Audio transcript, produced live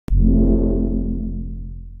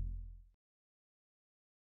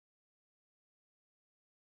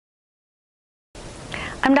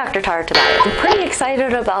I'm Dr. Tara Tabayo. I'm pretty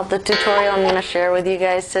excited about the tutorial I'm going to share with you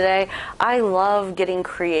guys today. I love getting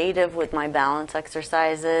creative with my balance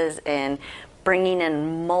exercises and bringing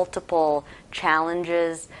in multiple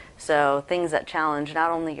challenges. So things that challenge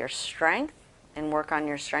not only your strength and work on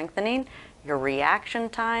your strengthening, your reaction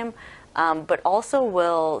time, but also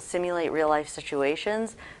will simulate real life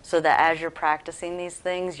situations so that as you're practicing these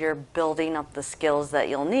things, you're building up the skills that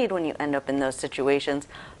you'll need when you end up in those situations.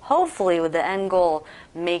 Hopefully with the end goal,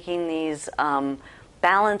 making these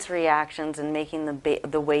balance reactions and making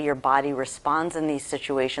the way your body responds in these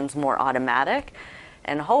situations more automatic,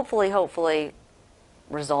 and hopefully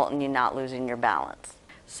result in you not losing your balance.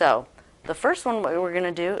 So the first one, what we're going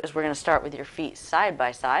to do is we're going to start with your feet side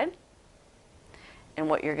by side. And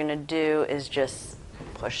what you're going to do is just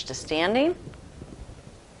push to standing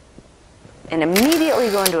and immediately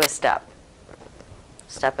go into a step.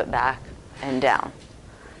 Step it back and down.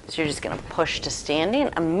 So you're just going to push to standing,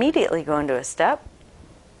 immediately go into a step,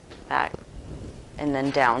 back, and then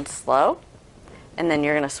down slow. And then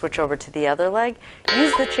you're going to switch over to the other leg.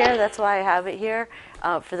 Use the chair, that's why I have it here,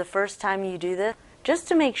 for the first time you do this, just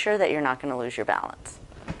to make sure that you're not going to lose your balance.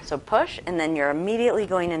 So push, and then you're immediately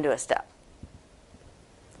going into a step.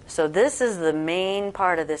 So this is the main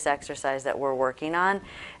part of this exercise that we're working on,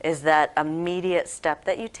 is that immediate step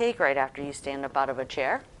that you take right after you stand up out of a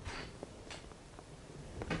chair.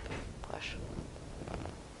 Push.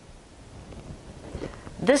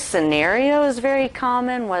 This scenario is very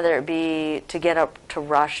common, whether it be to get up to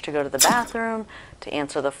rush to go to the bathroom, to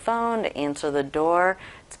answer the phone, to answer the door.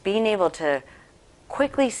 It's being able to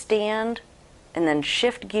quickly stand and then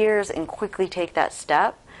shift gears and quickly take that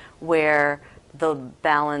step where the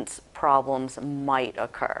balance problems might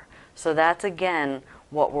occur. So that's again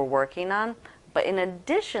what we're working on. But in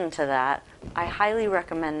addition to that, I highly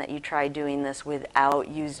recommend that you try doing this without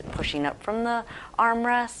pushing up from the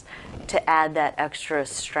armrest to add that extra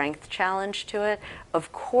strength challenge to it.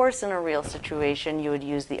 Of course, in a real situation, you would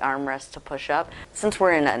use the armrest to push up. Since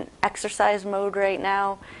we're in an exercise mode right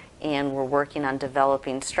now and we're working on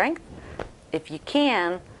developing strength, if you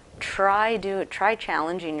can, try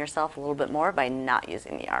challenging yourself a little bit more by not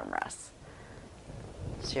using the armrests.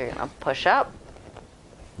 So you're going to push up,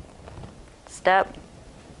 step,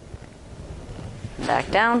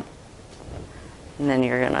 back down, and then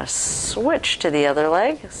you're going to switch to the other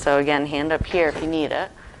leg. So again, hand up here if you need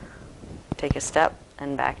it. Take a step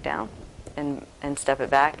and back down, and step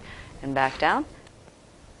it back and back down.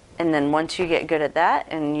 And then once you get good at that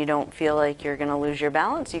and you don't feel like you're going to lose your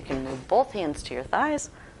balance, you can move both hands to your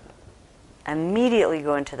thighs, immediately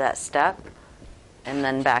go into that step, and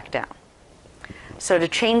then back down. So to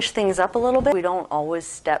change things up a little bit, we don't always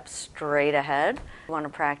step straight ahead. We want to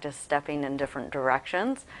practice stepping in different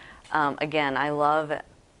directions. Again, I love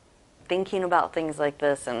thinking about things like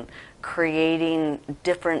this and creating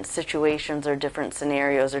different situations or different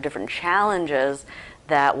scenarios or different challenges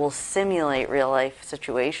that will simulate real life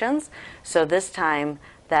situations. So this time,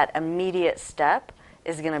 that immediate step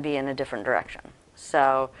is going to be in a different direction.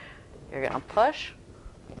 So you're going to push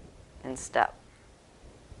and step,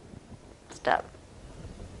 step,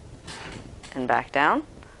 and back down.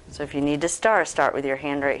 So if you need to start with your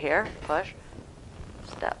hand right here, push,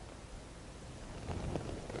 step.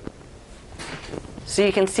 So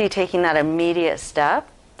you can see taking that immediate step,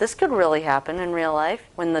 this could really happen in real life.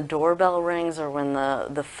 When the doorbell rings or when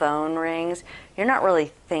the phone rings, you're not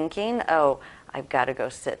really thinking, oh, I've got to go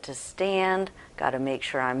sit to stand, got to make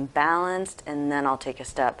sure I'm balanced, and then I'll take a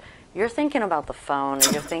step. You're thinking about the phone,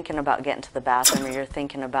 or you're thinking about getting to the bathroom, or you're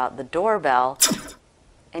thinking about the doorbell,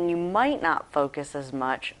 and you might not focus as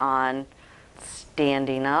much on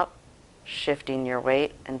standing up, shifting your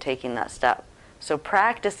weight, and taking that step. So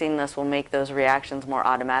practicing this will make those reactions more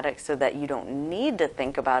automatic so that you don't need to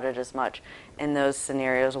think about it as much in those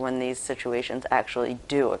scenarios when these situations actually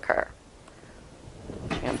do occur.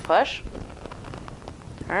 So you're going to push,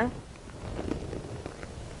 turn,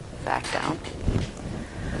 back down.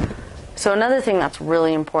 So another thing that's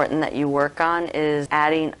really important that you work on is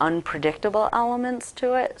adding unpredictable elements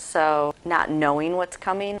to it. So not knowing what's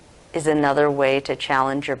coming is another way to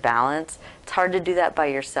challenge your balance. It's hard to do that by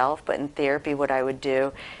yourself, but in therapy what I would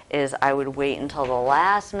do is I would wait until the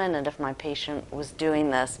last minute if my patient was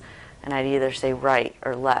doing this, and I'd either say right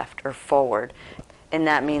or left or forward. And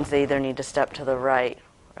that means they either need to step to the right,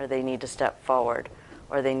 or they need to step forward,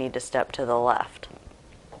 or they need to step to the left.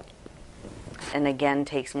 And again,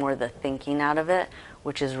 takes more of the thinking out of it,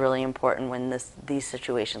 which is really important when these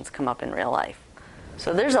situations come up in real life.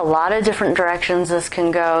 So there's a lot of different directions this can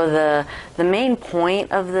go. The main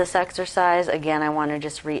point of this exercise, again, I want to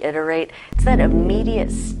just reiterate, it's that immediate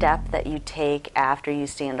step that you take after you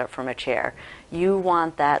stand up from a chair. You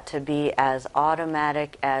want that to be as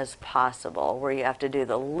automatic as possible, where you have to do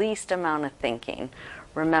the least amount of thinking.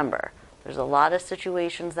 Remember, there's a lot of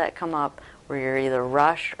situations that come up where you're either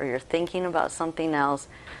rushed or you're thinking about something else.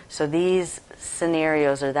 So these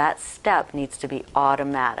scenarios, or that step, needs to be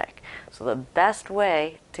automatic. So the best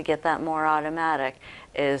way to get that more automatic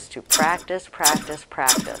is to practice, practice,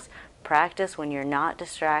 practice. Practice when you're not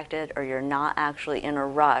distracted or you're not actually in a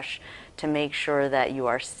rush, to make sure that you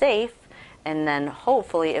are safe, and then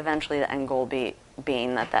hopefully eventually the end goal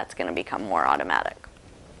being that that's going to become more automatic.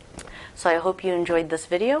 So I hope you enjoyed this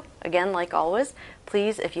video. Again, like always,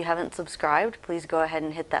 please, if you haven't subscribed, please go ahead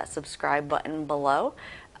and hit that subscribe button below.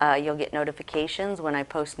 You'll get notifications when I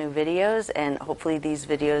post new videos, and hopefully these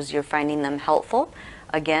videos, you're finding them helpful.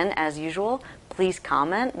 Again, as usual, please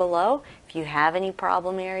comment below if you have any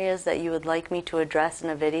problem areas that you would like me to address in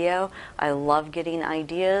a video. I love getting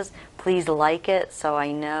ideas. Please like it so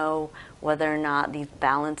I know whether or not these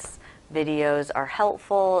balance videos are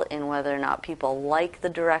helpful and whether or not people like the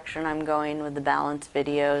direction I'm going with the balance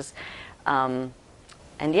videos. And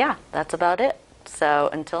yeah, that's about it. So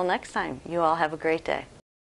until next time, you all have a great day.